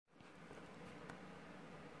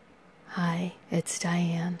Hi, it's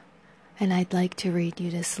Diane, and I'd like to read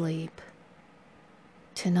you to sleep.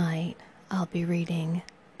 Tonight, I'll be reading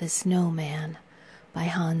The Snowman by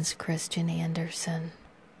Hans Christian Andersen.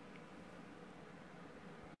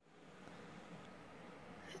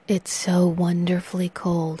 It's so wonderfully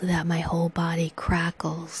cold that my whole body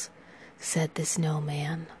crackles, said the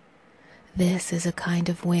snowman. This is a kind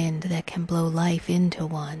of wind that can blow life into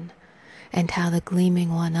one, and how the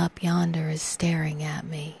gleaming one up yonder is staring at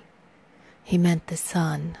me. He meant the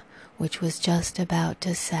sun, which was just about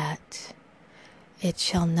to set. It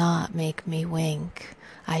shall not make me wink.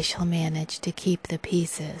 I shall manage to keep the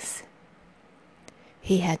pieces.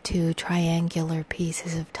 He had 2 triangular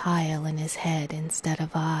pieces of tile in his head instead of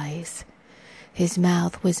eyes. His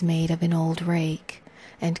mouth was made of an old rake,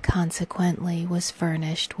 and consequently was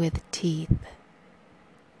furnished with teeth.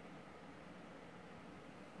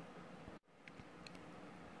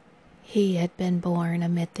 He had been born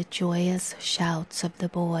amid the joyous shouts of the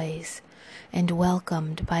boys, and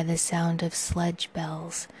welcomed by the sound of sledge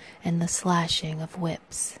bells and the slashing of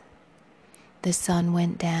whips. The sun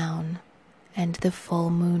went down, and the full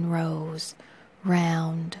moon rose,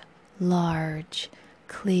 round, large,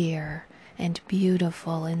 clear, and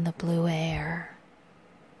beautiful in the blue air.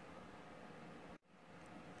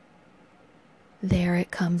 There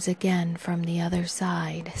it comes again from the other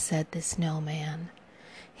side, said the snowman.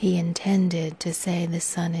 He intended to say the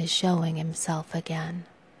sun is showing himself again.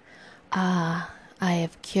 Ah, I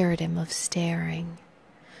have cured him of staring.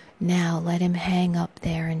 Now let him hang up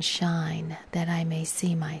there and shine, that I may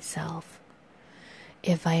see myself.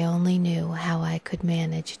 If I only knew how I could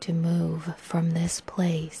manage to move from this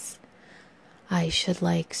place. I should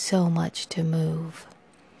like so much to move.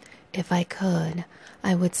 If I could,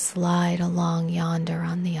 I would slide along yonder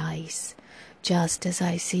on the ice, just as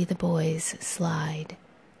I see the boys slide.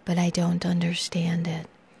 But I don't understand it.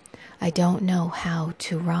 I don't know how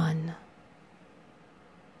to run.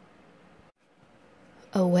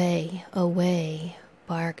 Away, away,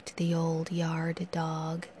 barked the old yard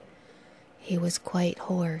dog. He was quite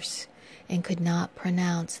hoarse and could not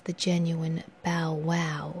pronounce the genuine bow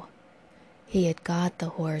wow. He had got the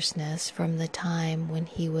hoarseness from the time when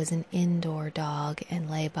he was an indoor dog and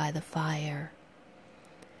lay by the fire.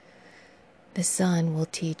 The sun will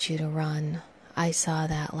teach you to run. I saw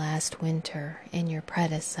that last winter in your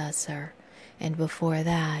predecessor, and before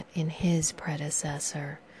that in his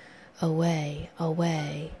predecessor. Away,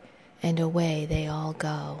 away, and away they all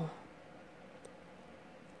go.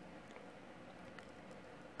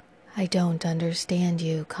 I don't understand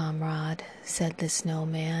you, comrade, said the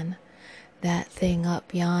snowman. That thing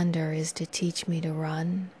up yonder is to teach me to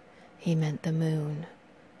run? He meant the moon.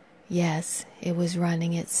 Yes, it was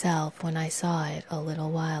running itself when I saw it a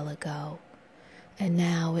little while ago, and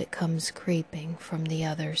now it comes creeping from the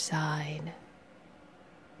other side.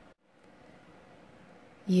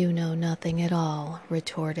 You know nothing at all,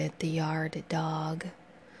 retorted the yard dog,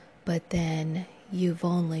 but then you've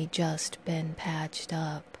only just been patched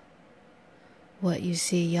up. What you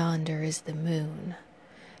see yonder is the moon,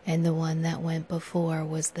 and the one that went before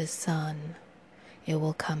was the sun. It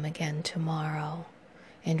will come again tomorrow,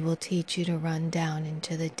 and will teach you to run down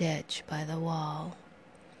into the ditch by the wall.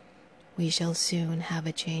 We shall soon have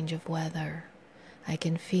a change of weather. I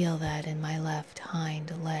can feel that in my left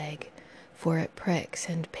hind leg, for it pricks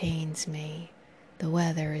and pains me. The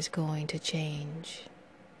weather is going to change.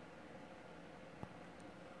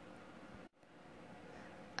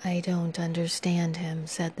 I don't understand him,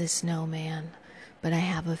 said the snowman, but I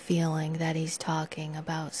have a feeling that he's talking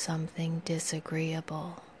about something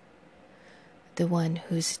disagreeable. The one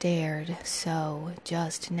who stared so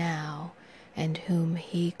just now, and whom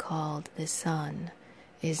he called the sun,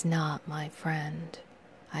 is not my friend.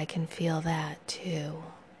 I can feel that too.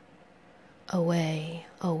 Away,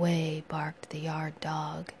 away, barked the yard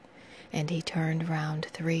dog, and he turned round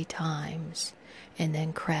 3 times, and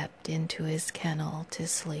then crept into his kennel to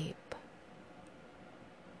sleep.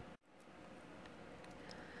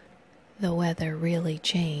 The weather really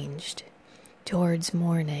changed. Towards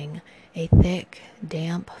morning, a thick,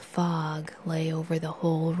 damp fog lay over the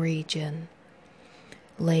whole region.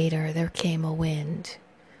 Later there came a wind,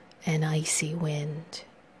 an icy wind.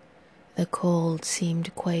 The cold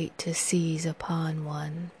seemed quite to seize upon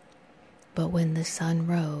one, but when the sun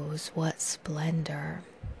rose, what splendor!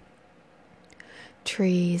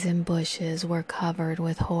 Trees and bushes were covered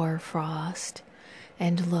with hoar-frost,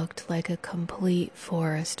 and looked like a complete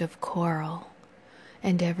forest of coral,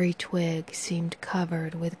 and every twig seemed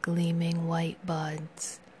covered with gleaming white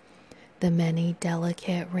buds. The many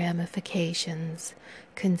delicate ramifications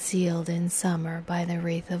concealed in summer by the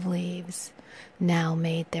wreath of leaves now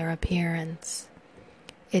made their appearance.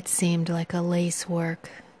 It seemed like a lacework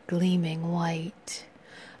gleaming white.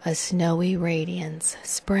 A snowy radiance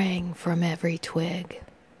sprang from every twig.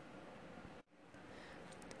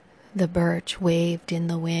 The birch waved in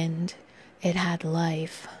the wind. It had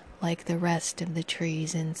life like the rest of the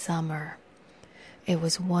trees in summer. It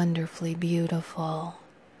was wonderfully beautiful,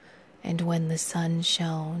 and when the sun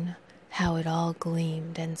shone, how it all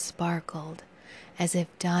gleamed and sparkled, as if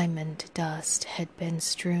diamond dust had been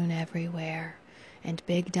strewn everywhere, and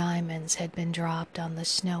big diamonds had been dropped on the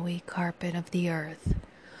snowy carpet of the earth.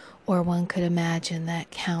 Or one could imagine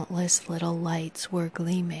that countless little lights were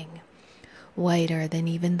gleaming, whiter than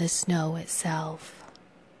even the snow itself.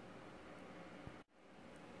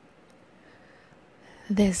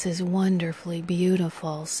 "This is wonderfully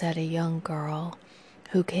beautiful," said a young girl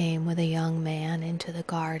who came with a young man into the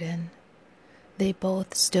garden. They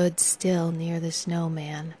both stood still near the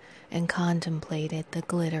snowman and contemplated the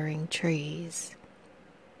glittering trees.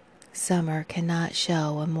 "Summer cannot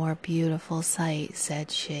show a more beautiful sight,"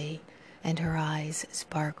 said she, and her eyes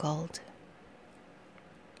sparkled.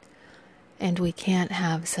 "And we can't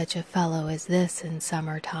have such a fellow as this in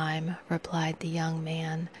summertime," replied the young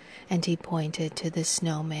man, and he pointed to the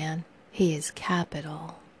snowman. "He is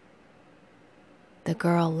capital." The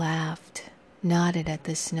girl laughed, nodded at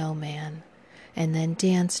the snowman, and then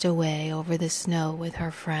danced away over the snow with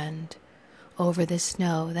her friend, over the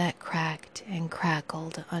snow that cracked and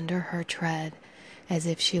crackled under her tread as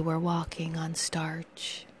if she were walking on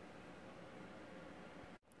starch.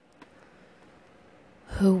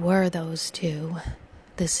 "Who were those two?"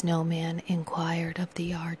 the snowman inquired of the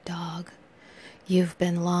yard dog. "You've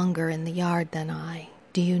been longer in the yard than I.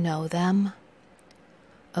 Do you know them?"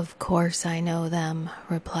 "Of course I know them,"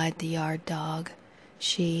 replied the yard dog.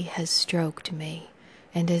 "She has stroked me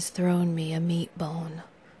and has thrown me a meat bone.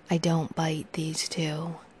 I don't bite these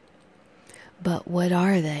two." "But what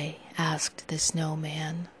are they?" asked the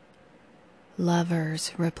snowman.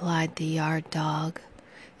 "Lovers," replied the yard dog.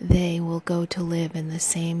 "They will go to live in the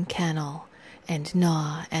same kennel and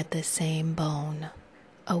gnaw at the same bone.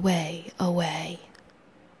 Away, away."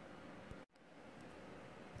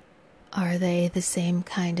 "Are they the same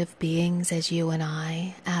kind of beings as you and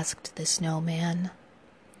I?" asked the snowman.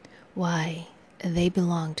 "Why, they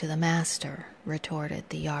belong to the master," retorted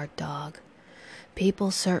the yard dog.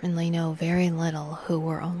 "People certainly know very little who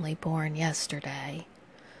were only born yesterday.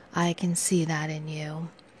 I can see that in you.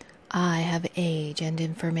 I have age and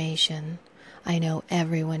information. I know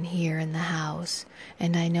everyone here in the house,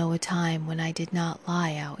 and I know a time when I did not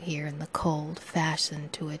lie out here in the cold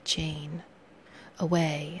fastened to a chain.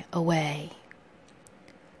 Away, away."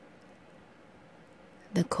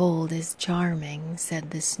 "The cold is charming,"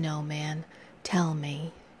 said the snowman. Tell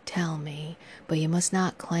me, but you must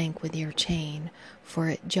not clank with your chain, for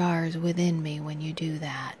it jars within me when you do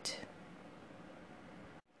that."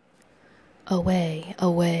 "Away,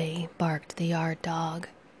 away," barked the yard dog.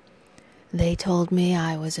 "They told me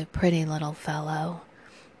I was a pretty little fellow.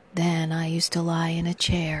 Then I used to lie in a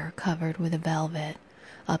chair covered with velvet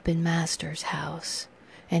up in master's house,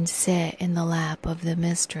 and sit in the lap of the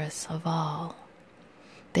mistress of all.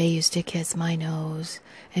 They used to kiss my nose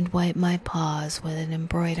and wipe my paws with an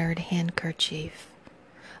embroidered handkerchief.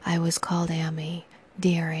 I was called Ammy,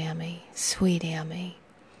 dear Ammy, sweet Ammy.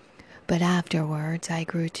 But afterwards I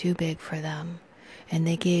grew too big for them, and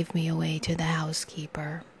they gave me away to the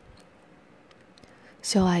housekeeper.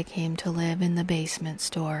 So I came to live in the basement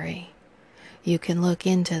story. You can look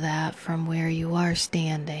into that from where you are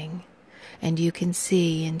standing, and you can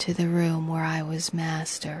see into the room where I was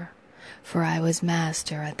master, for I was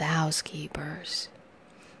master at the housekeeper's.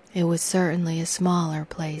 It was certainly a smaller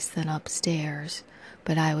place than upstairs,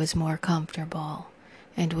 but I was more comfortable,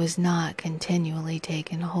 and was not continually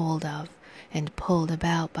taken hold of and pulled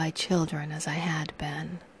about by children as I had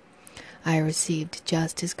been. I received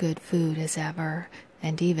just as good food as ever,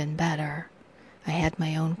 and even better. I had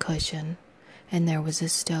my own cushion, and there was a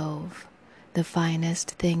stove, the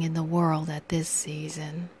finest thing in the world at this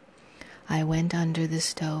season. I went under the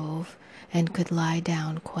stove, and could lie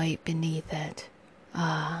down quite beneath it.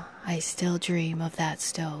 Ah, I still dream of that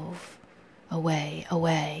stove. Away,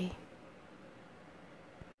 away."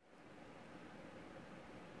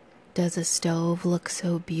 "Does a stove look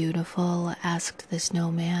so beautiful?" asked the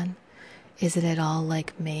snowman. "Is it at all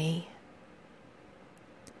like me?"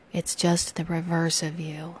 "It's just the reverse of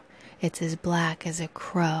you. It's as black as a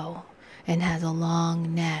crow, and has a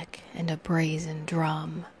long neck and a brazen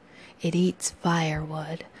drum. It eats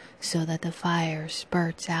firewood so that the fire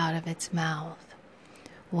spurts out of its mouth.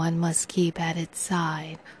 One must keep at its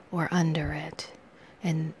side or under it,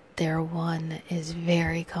 and there one is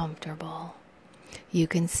very comfortable. You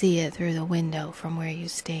can see it through the window from where you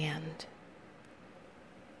stand."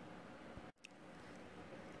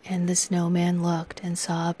 And the snowman looked and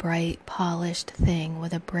saw a bright, polished thing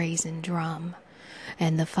with a brazen drum,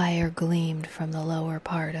 and the fire gleamed from the lower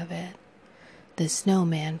part of it. The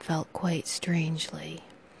snowman felt quite strangely.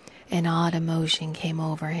 An odd emotion came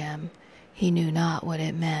over him. He knew not what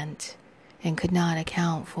it meant, and could not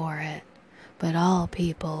account for it, but all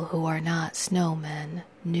people who are not snowmen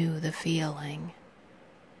knew the feeling.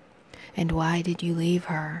 "And why did you leave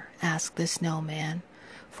her?" asked the snowman,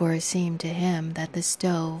 for it seemed to him that the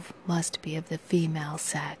stove must be of the female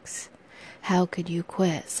sex. "How could you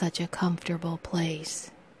quit such a comfortable place?"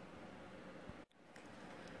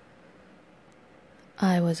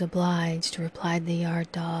 "I was obliged," replied the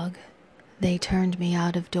yard dog. "They turned me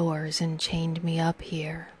out of doors and chained me up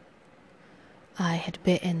here. I had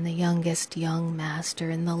bitten the youngest young master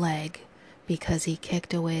in the leg because he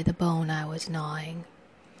kicked away the bone I was gnawing.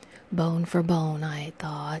 Bone for bone, I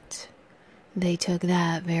thought. They took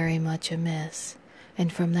that very much amiss,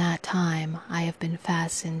 and from that time I have been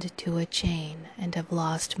fastened to a chain and have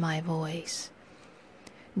lost my voice.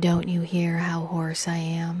 Don't you hear how hoarse I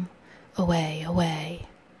am? Away, away.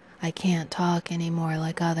 I can't talk any more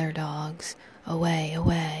like other dogs. Away,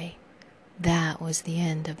 away." That was the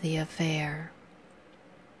end of the affair.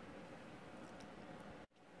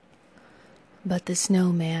 But the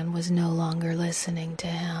snowman was no longer listening to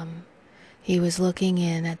him. He was looking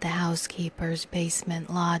in at the housekeeper's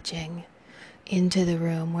basement lodging, into the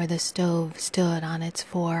room where the stove stood on its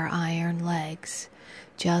 4 iron legs,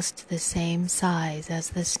 just the same size as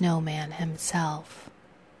the snowman himself.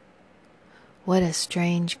 "What a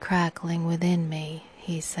strange crackling within me,"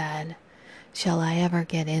 he said. "Shall I ever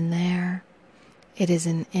get in there? It is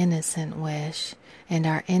an innocent wish, and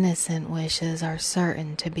our innocent wishes are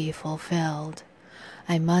certain to be fulfilled.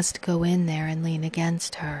 I must go in there and lean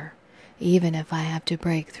against her, even if I have to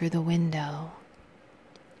break through the window."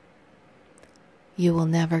 "You will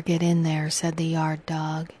never get in there," said the yard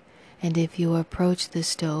dog, "and if you approach the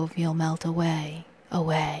stove you'll melt away,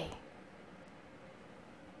 away."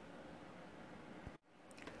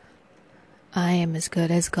 "I am as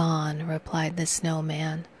good as gone," replied the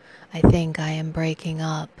snowman. "I think I am breaking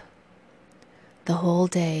up." The whole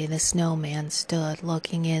day the snowman stood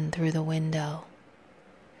looking in through the window.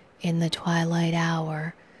 In the twilight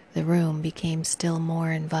hour the room became still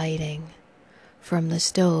more inviting. From the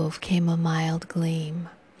stove came a mild gleam,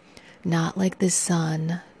 not like the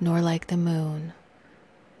sun nor like the moon.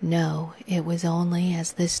 No, it was only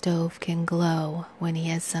as the stove can glow when he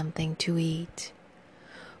has something to eat.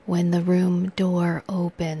 When the room door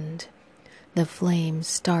opened, the flames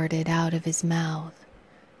started out of his mouth.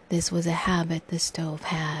 This was a habit the stove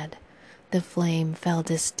had. The flame fell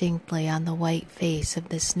distinctly on the white face of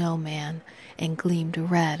the snowman and gleamed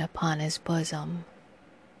red upon his bosom.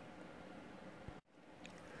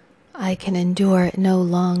 "I can endure it no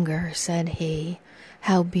longer," said he.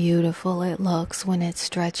 "How beautiful it looks when it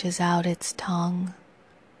stretches out its tongue."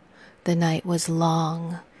 The night was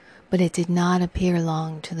long, but it did not appear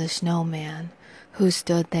long to the snowman, who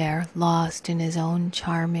stood there lost in his own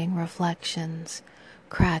charming reflections,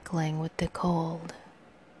 crackling with the cold.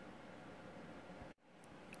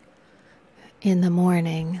 In the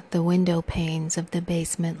morning, the window panes of the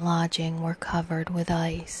basement lodging were covered with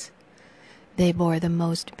ice. They bore the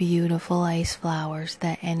most beautiful ice flowers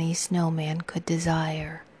that any snowman could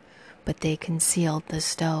desire, but they concealed the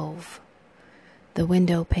stove. The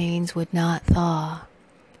window panes would not thaw.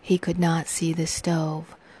 He could not see the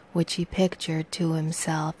stove, which he pictured to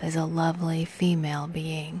himself as a lovely female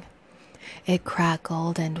being. It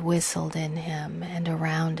crackled and whistled in him and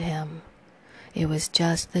around him. It was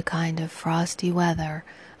just the kind of frosty weather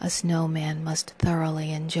a snowman must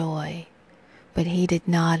thoroughly enjoy, but he did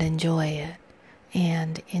not enjoy it,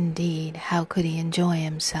 and, indeed, how could he enjoy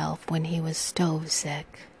himself when he was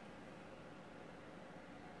stove-sick?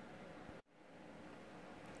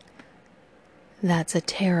 "That's a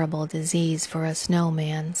terrible disease for a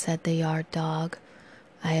snowman," said the yard dog.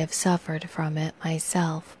 "I have suffered from it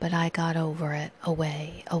myself, but I got over it.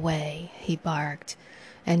 Away, away," he barked,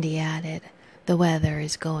 and he added, "The weather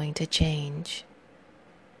is going to change."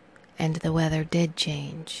 And the weather did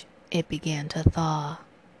change. It began to thaw.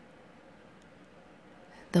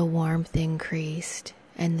 The warmth increased,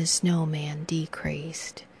 and the snowman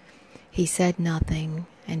decreased. He said nothing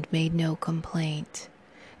and made no complaint,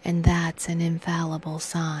 and that's an infallible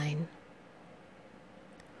sign.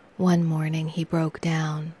 One morning he broke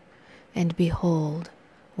down, and behold,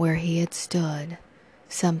 where he had stood,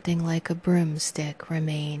 something like a broomstick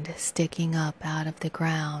remained sticking up out of the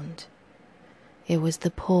ground. It was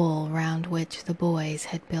the pole round which the boys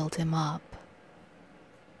had built him up.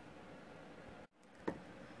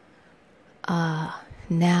 Ah,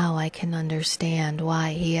 now I can understand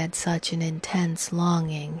why he had such an intense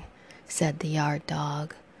longing, said the yard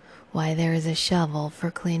dog. Why, there is a shovel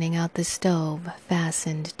for cleaning out the stove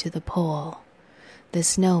fastened to the pole. The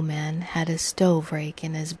snowman had a stove rake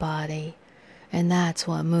in his body, and that's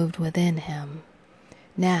what moved within him.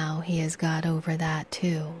 Now he has got over that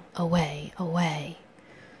too. Away, away.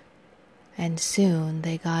 And soon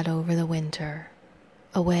they got over the winter.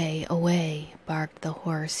 Away, away, barked the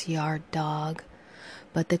hoarse yard dog,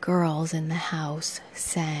 but the girls in the house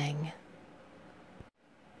sang.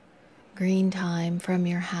 Green time from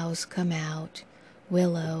your house come out,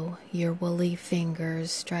 willow, your woolly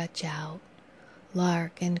fingers stretch out.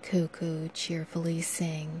 Lark and cuckoo cheerfully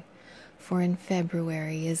sing, for in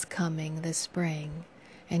February is coming the spring,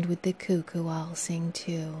 and with the cuckoo I'll sing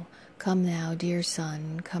too. Come now, dear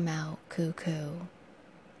son, come out, cuckoo.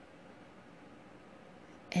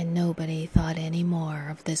 And nobody thought any more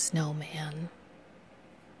of the snowman.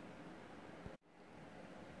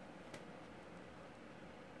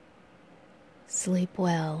 Sleep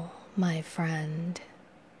well, my friend.